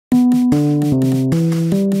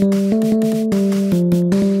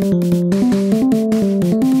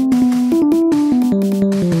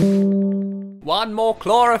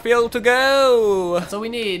more field to go. That's all we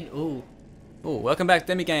need. Ooh. Ooh, welcome back,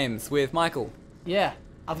 DemiGames with Michael. Yeah.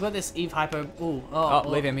 I've got this Eve Hyper. Ooh. Oh,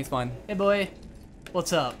 leave him. He's fine. Hey, boy.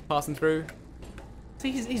 What's up? Passing through.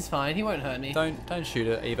 See, he's fine. He won't hurt me. Don't shoot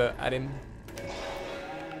it, Eva, at him.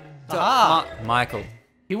 Ah! Michael.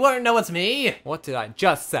 He won't know it's me. What did I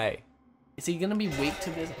just say? Is he gonna be weak to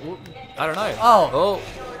this? Ooh. I don't know. Oh.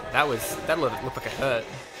 That looked like it hurt.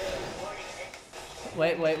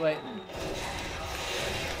 Wait.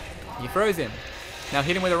 You froze him. Now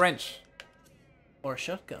hit him with a wrench. Or a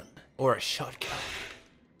shotgun. Or a shotgun.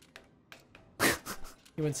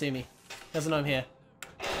 He won't see me. Doesn't know I'm here.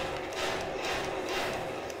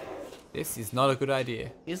 This is not a good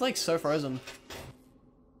idea. He's like so frozen.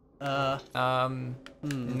 Nah.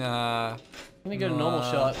 Let me go to normal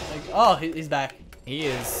shot. Like, oh, he's back. He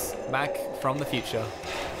is back from the future.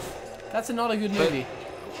 That's not a good movie.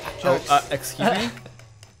 Excuse me?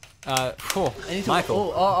 I need to,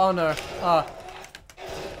 Michael. Oh no.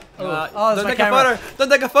 There's don't my take camera. a photo! Don't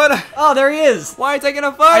take a photo! Oh, there he is! Why are you taking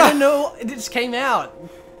a photo? I don't know. It just came out.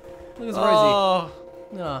 Look at Rosie. Oh.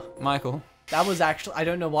 Oh. Michael. That was actually... I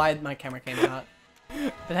don't know why my camera came out.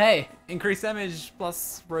 But hey. Increased damage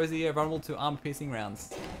plus Rosie are vulnerable to armor-piercing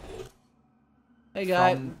rounds. Hey,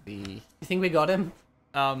 guy. You think we got him?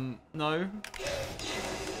 No.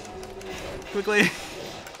 Quickly.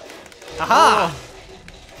 Aha! Oh.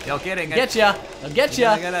 You're getting it. Getcha! I'll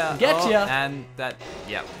getcha! Getcha! And that,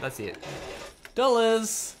 yeah, that's it.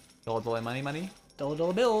 Dollars! Dollar money.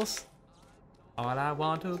 Dollar bills. All I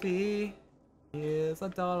want to be is a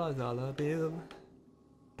dollar bill.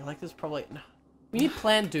 I like this probably... No. We need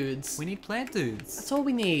plant dudes. We need plant dudes. That's all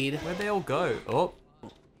we need. Where'd they all go? Oh.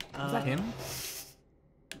 Is that him?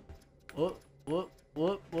 Whoop.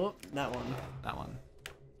 That one. That one.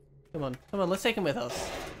 Come on, let's take him with us.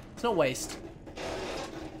 It's not waste.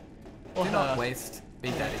 Or Do her. not waste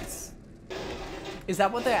Big Daddies. Is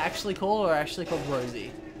that what they're actually called, or actually called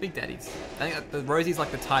Rosie? Big Daddies. I think the Rosie's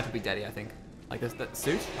like the type of Big Daddy, I think. Like that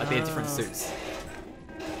suit? Like they're different suits.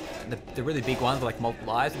 And the really big ones are like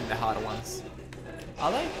multiple eyes, and the harder ones.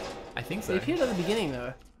 Are they? I think so. They appeared at the beginning,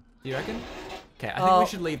 though. You reckon? Okay, I think we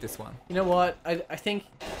should leave this one. You know what? I think...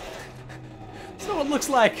 That's not what it looks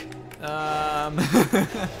like! That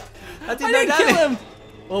I didn't kill him!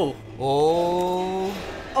 Oh. Oh.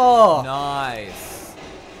 Oh! Nice.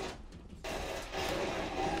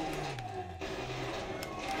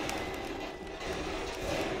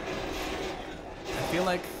 I feel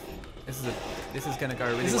like this is gonna go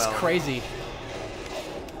really well. This is crazy.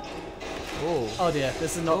 Ooh. Oh dear,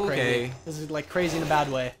 this is not Okay. crazy. This is like crazy in a bad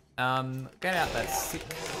way. Get out that sick.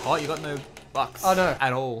 Oh, you got no bucks. Oh no.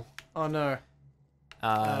 At all. Oh no.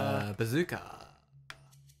 Bazooka.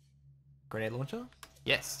 Grenade launcher?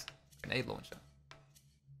 Yes. Grenade launcher.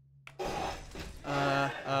 Hey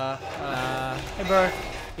bro,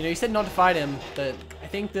 you know, you said not to fight him, but I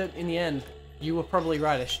think that in the end, you were probably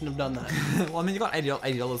right. I shouldn't have done that. Well, I mean, you got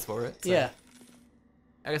 $80 for it. So Yeah.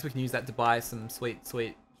 I guess we can use that to buy some sweet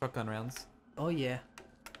shotgun rounds. Oh yeah.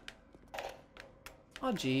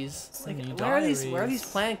 Oh jeez. Like, new where are these diaries.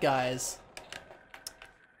 plant guys?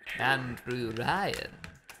 Andrew Ryan.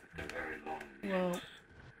 Well,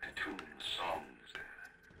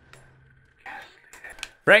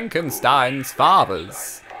 Frankenstein's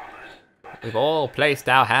fathers. We've all placed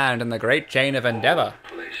our hand in the great chain of endeavor.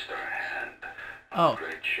 oh.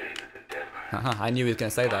 I knew he was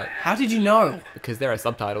going to say that. How did you know? Because there are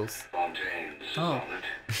subtitles. Oh.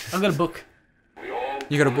 I've got a book.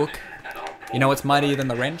 You got a book? You know what's mightier than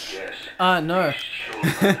the wrench? No.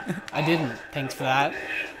 I didn't. Thanks for that.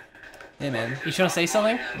 Yeah, man. You trying to say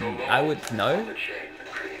something? I would know.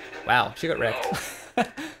 Wow, she got wrecked.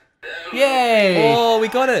 Yay! Oh, we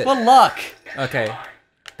got it! What luck! Okay.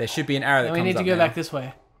 There should be an arrow that And comes we need to up go now. back this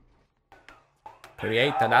way.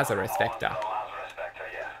 Create the Lazarus Vector.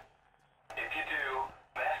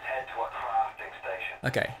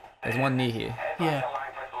 Okay, there's one near here. Yeah.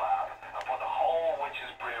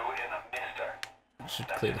 Should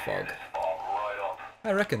clear the fog.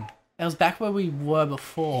 I reckon. That was back where we were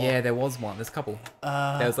before. Yeah, there was one. There's a couple.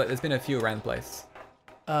 There's been a few around the place.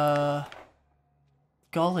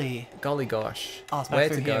 Golly. Golly gosh. Oh, it's back Where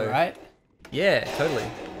through to here, go? right? Yeah, totally.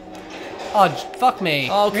 Oh, fuck me.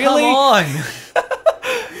 Oh, really? come on!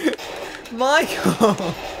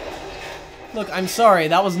 Michael! Look, I'm sorry.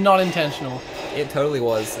 That was not intentional. It totally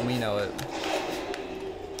was, and we know it.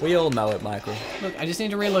 We all know it, Michael. Look, I just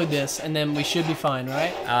need to reload this, and then we should be fine,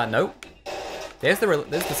 right? Nope. There's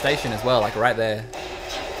the station as well, like right there.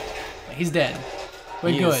 He's dead. We're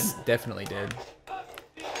He good. is definitely dead.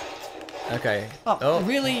 Okay. Oh,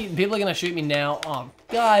 really? People are gonna shoot me now? Oh,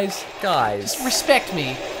 guys. Guys. Just respect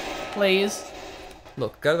me, please.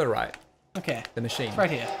 Look, go to the right. Okay. The machine. It's right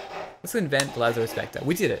here. Let's invent Lazarus Vector.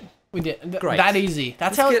 We did it. We did. Great. That easy.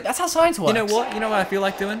 That's how science works. You know what? You know what I feel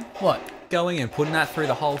like doing? What? Going and putting that through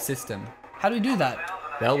the whole system. How do we do that?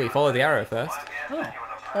 Well, we follow the arrow first. Oh,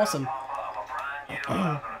 awesome.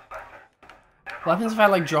 What happens if I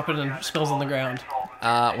like drop it and it spills on the ground?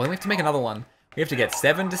 Well, we have to make another one. We have to get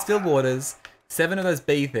 7 distilled waters, 7 of those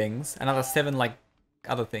bee things, another 7 like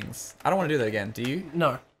other things. I don't want to do that again. Do you?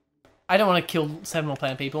 No. I don't want to kill 7 more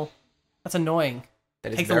plant people. That's annoying.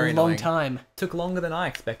 That is Takes very a long annoying. time. Took longer than I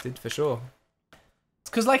expected, for sure. It's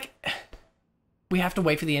because like we have to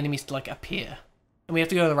wait for the enemies to like appear, and we have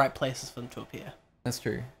to go to the right places for them to appear. That's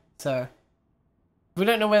true. So if we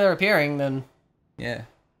don't know where they're appearing, then Yeah.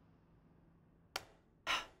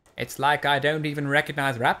 It's like I don't even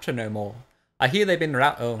recognize Rapture no more. I hear they've been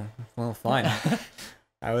Oh, well, fine.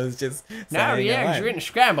 I was just now saying the eggs right. are in a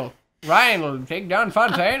scramble. Ryan will take down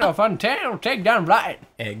Fontaine, or Fontaine will take down Ryan.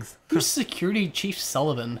 Eggs. Who's Security Chief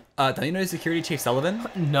Sullivan? Don't you know Security Chief Sullivan?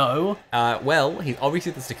 No. Well, he's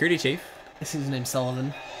obviously the security chief. This is his name,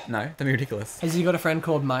 Sullivan. No, that'd be ridiculous. Has he got a friend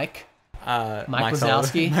called Mike? Mike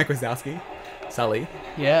Wazowski? Mike Wazowski. Sully.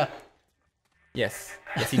 Yeah. Yes.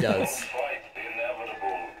 Yes, he does.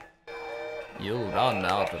 You'll run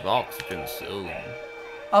out of oxygen soon.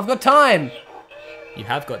 I've got time! You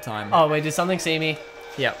have got time. Oh, wait, did something see me?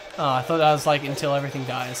 Yep. Oh, I thought that was like until everything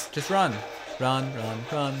dies. Just run. Run, run,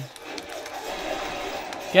 run.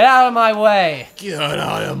 Get out of my way! Get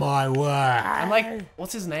out of my way. I'm like,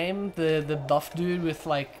 what's his name? The buff dude with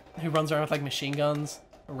like, who runs around with like machine guns?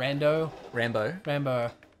 Rando? Rambo.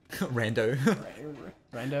 Rambo. Rando.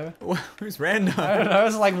 Rando? Who's Rando? I don't know,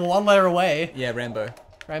 it's like one letter away. Yeah, Rambo.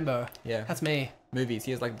 Rambo. Yeah. That's me. Movies.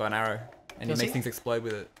 He has like a bow and arrow. And Does he makes he? things explode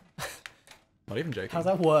with it. Not even joking. How's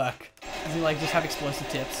that work? Does he like just have explosive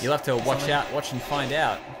tips? You'll have to watch and find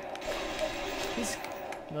out. He's...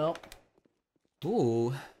 Well...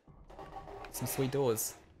 Ooh. Some sweet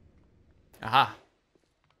doors. Aha.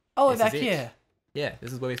 Oh, This back is it. here. Yeah,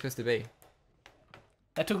 this is where we're supposed to be.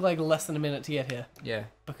 That took like less than a minute to get here. Yeah.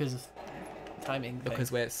 Because of timing.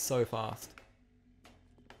 Because we're so fast.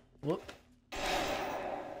 Whoop.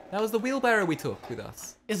 That was the wheelbarrow we took with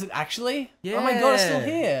us. Is it actually? Yeah. Oh my god, it's still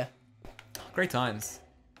here. Great times.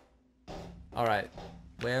 Alright.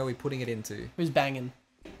 Where are we putting it into? Who's banging?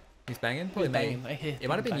 Who's banging? Who's Probably me. banging? I hear It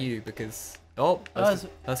might have been banging. you because... Oh,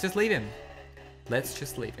 let's just leave him. Let's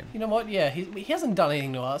just leave him. You know what? Yeah, he hasn't done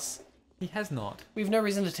anything to us. He has not. We've no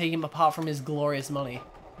reason to take him apart from his glorious money.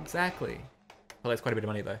 Exactly. Well, that's quite a bit of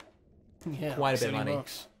money though. Yeah, Quite a bit of 70 money.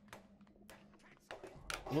 bucks.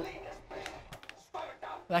 Whoop.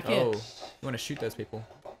 Back Oh, in. you want to shoot those people?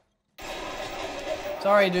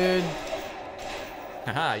 Sorry, dude.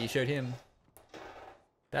 Haha, you showed him.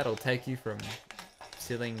 That'll take you from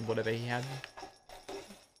stealing whatever he had.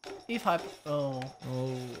 Eve hype. Oh.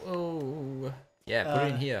 Oh. Yeah, put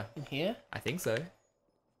it in here. In here? I think so.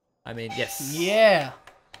 I mean, yes. Yeah.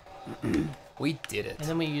 We did it. And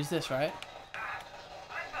then we use this, right?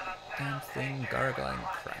 Damn thing, gargling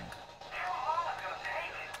crank.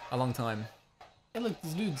 A long time. Hey, look,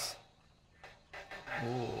 these dudes.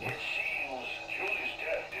 Ooh.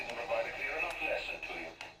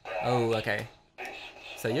 Oh, okay.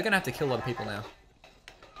 So you're gonna have to kill a lot of people now.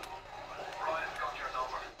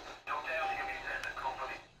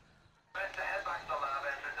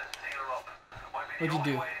 What'd you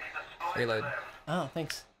do? Reload. Oh,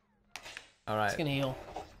 thanks. Alright. It's gonna heal.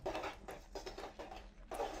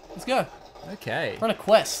 Let's go. Okay. We're on a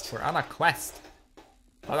quest. We're on a quest.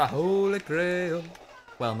 For the Holy Grail.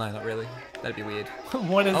 Well, no, not really. That'd be weird.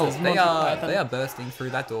 What is Oh, this? they Monty Python? are bursting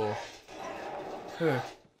through that door. Who?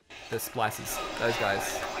 The splices. Those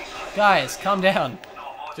guys. Guys, calm down.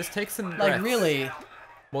 Just take some Like, breaths. really?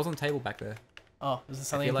 What was on the table back there? Oh, is this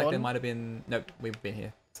I something feel like there important? might have been... Nope, we've been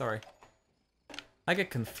here. Sorry. I get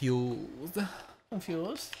confused.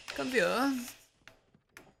 Confused. Confused.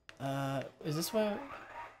 Is this where...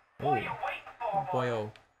 Oh. Boy,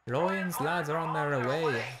 oh. Ryan's lads are on their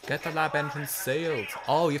way. Get the lab entrance sealed.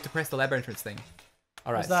 Oh, you have to press the lab entrance thing.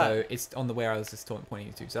 Alright, What's that? so it's on the where I was just pointing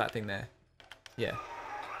you to. So that thing there. Yeah.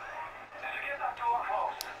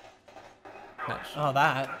 That Oh,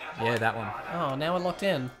 that. yeah, that one. Oh, now we're locked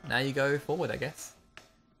in. Now you go forward, I guess.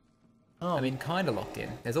 Oh, I mean, kind of locked in.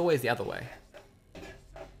 There's always the other way.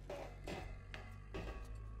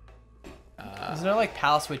 there's no, like,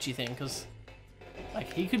 power switchy thing, because,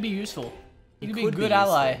 like, he could be useful. He could be a could be good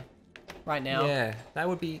ally useful. right now. Yeah, that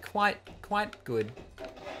would be quite good.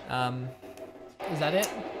 Is that it?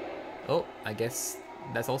 Oh, I guess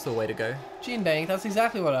That's also a way to go. Gene Bank, that's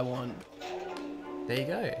exactly what I want. There you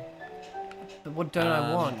go. But what don't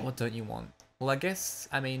I want? What don't you want? Well, I guess,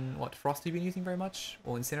 I mean, what, Frost have you been using very much?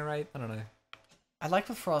 Or Incinerate? I don't know. I like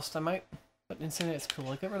the Frost, I might... But Incinerate's cool,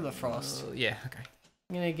 I'll get rid of the Frost. Yeah, okay.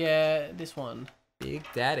 I'm gonna get this one. Big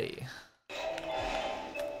Daddy.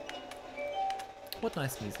 What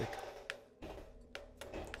nice music.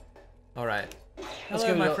 Alright.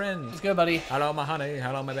 Hello, my friend. Let's go, buddy. Hello, my honey.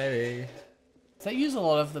 Hello, my baby. Does that use a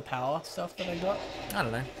lot of the power stuff that I got? I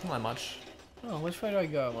don't know. Not that much. Oh, which way do I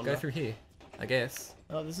go? I wonder. Go through here, I guess.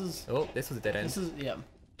 Oh, this is... Oh, this was a dead end. This is... Yeah.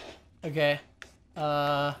 Okay.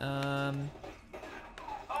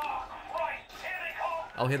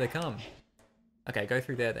 Oh, here they come. Okay, go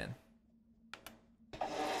through there then.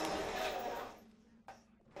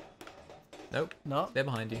 Nope. No. They're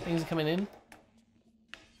behind you. Things are coming in.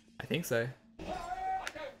 I think so.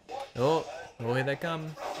 Oh, here they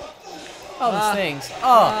come. Oh, these things.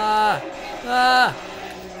 Oh! Ah!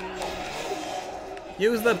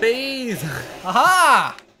 Use the bees!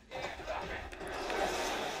 Aha!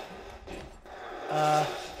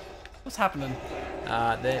 What's happening?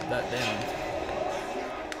 Them.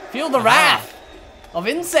 Feel the wrath of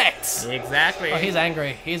insects! Exactly. Oh, he's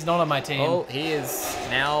angry. He's not on my team. Oh, he is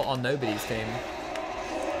now on nobody's team.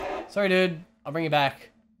 Sorry, dude. I'll bring you back.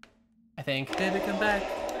 I think. Baby, come back.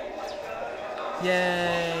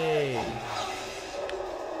 Yay!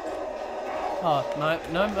 Oh,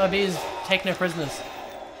 no, my bees take no prisoners.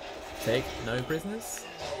 Take no prisoners?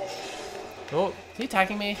 Oh, Is he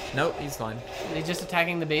attacking me? no, he's fine. Is he just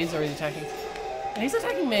attacking the bees, or is he attacking... He's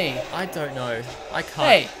attacking me. I don't know. I can't.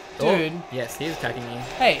 Hey, Oh, dude. yes, he is attacking you.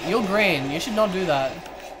 Hey, you're green. You should not do that.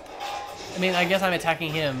 I mean, I guess I'm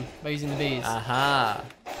attacking him by using the bees. Aha.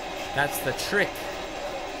 That's the trick.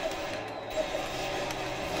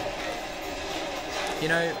 You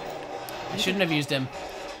know... I shouldn't have used him.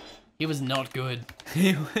 He was not good.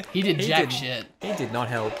 he did jack shit. He did not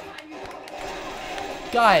help.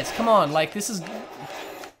 Guys, come on. Like, this is...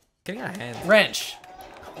 Getting out of hand. Wrench.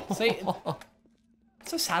 See?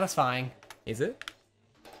 It's so satisfying. Is it?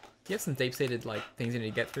 Do you have some deep-seated, like, things you need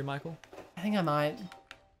to get through, Michael? I think I might.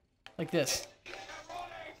 Like this.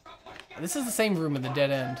 This is the same room at the dead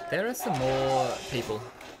end. There are some more people.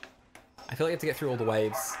 I feel like you have to get through all the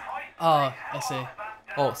waves. Oh, I see.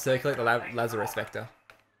 Oh, circulate the Lazarus Vector.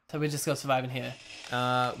 So we just got to survive in here.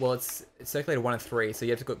 Well, it's circulated 1 of 3, so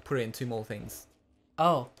you have to go put it in 2 more things.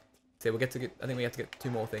 Oh. So I think we have to get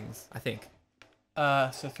 2 more things. I think.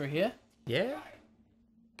 So through here? Yeah.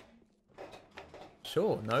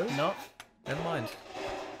 Sure. No. No. Never mind.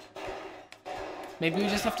 Maybe we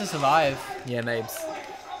just have to survive. Yeah, Mabes.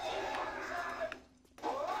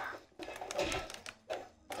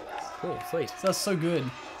 Cool. Sweet. That's so good.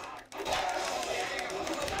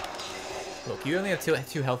 Look, you only have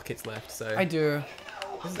two health kits left, so I do.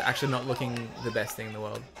 this is actually not looking the best thing in the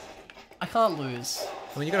world. I can't lose.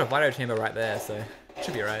 I mean, you got a Vito chamber right there, so it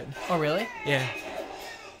should be alright. Oh, really? Yeah.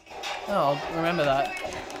 Oh, I'll remember that.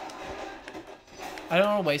 I don't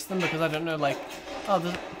want to waste them because I don't know, like... Oh,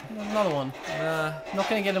 there's another one. I'm not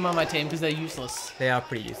going to get them on my team because they're useless. They are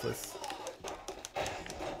pretty useless.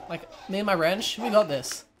 Like, me and my wrench, we got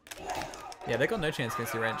this. Yeah, they got no chance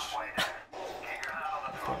against your wrench.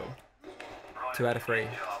 2 out of 3.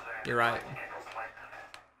 You're right.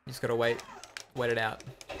 You just gotta wait it out.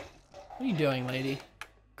 What are you doing, lady?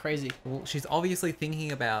 Crazy. Well, she's obviously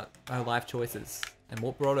thinking about her life choices and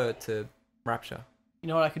what brought her to Rapture. You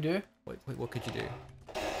know what I could do? What could you do?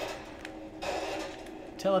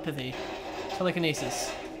 Telepathy.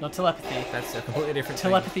 Telekinesis. Not telepathy. That's a completely different thing.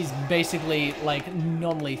 Telepathy's basically, like,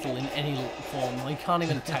 non-lethal in any form. Like, you can't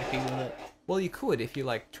even attack people with it. Well, you could if you,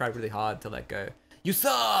 like, tried really hard to let go. You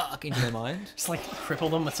suck! Into their mind. Just, like,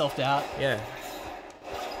 cripple them with self-doubt. Yeah.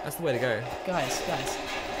 That's the way to go. Guys.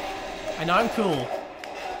 I know I'm cool.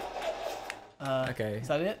 Okay. Is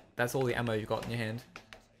that it? That's all the ammo you got in your hand.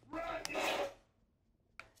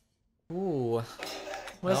 Ooh.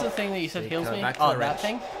 Where's Well, the thing that you said heals me? back to Oh, the that wrench.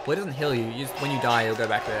 thing? Well, it doesn't heal you. When you die, you'll go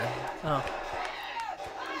back there. Oh.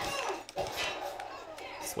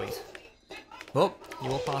 Sweet. Oh, you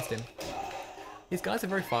walked past him. These guys are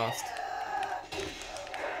very fast.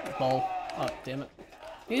 Lol. Oh, damn it.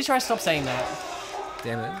 You need to try to stop saying that.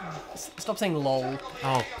 Damn it. Stop saying lol.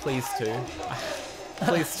 Oh, please too.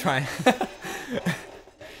 Please try.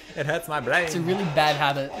 It hurts my brain. It's a really bad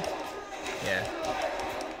habit. Yeah.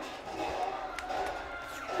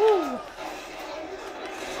 Woo.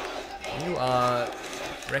 You are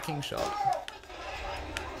wrecking shop.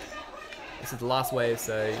 This is the last wave,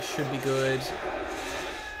 so you should be good. As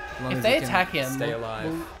long If as they you can attack him, stay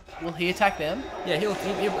alive. will he attack them? Yeah, he'll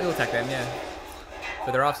attack them. Yeah.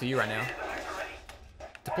 but they're after you right now.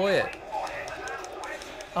 Deploy it.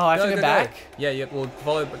 Oh, I have to go back? Yeah, you will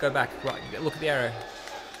follow, but go back. Right, look at the arrow.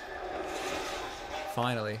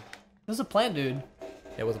 Finally. There's a plant dude.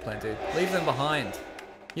 There was a plant dude. Leave them behind.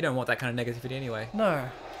 You don't want that kind of negativity anyway. No.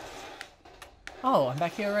 Oh, I'm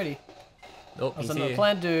back here already. Oh, There's he's another here.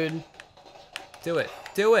 plant dude. Do it.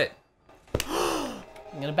 Do it.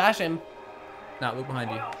 I'm gonna bash him. Nah, look behind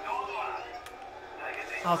you.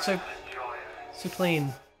 Oh, it's so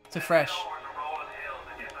clean. So fresh.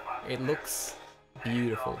 It looks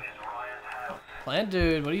beautiful. Plant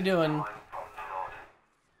dude, what are you doing?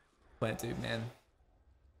 Plant dude, man.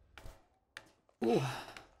 Ooh.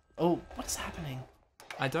 Oh, what's happening?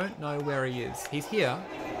 I don't know where he is. He's here.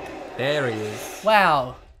 There he is.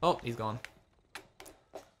 Wow. Oh, he's gone.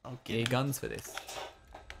 I'll You need guns for this.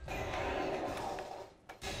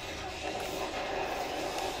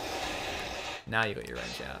 Now you got your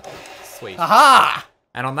range out. Sweet. Aha!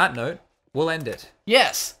 And on that note, we'll end it.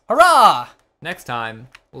 Yes! Hurrah! Next time,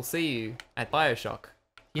 we'll see you at BioShock.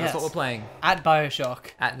 Yes. That's what we're playing. At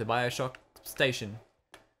BioShock. At the BioShock station.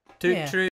 Toot Yeah. toot.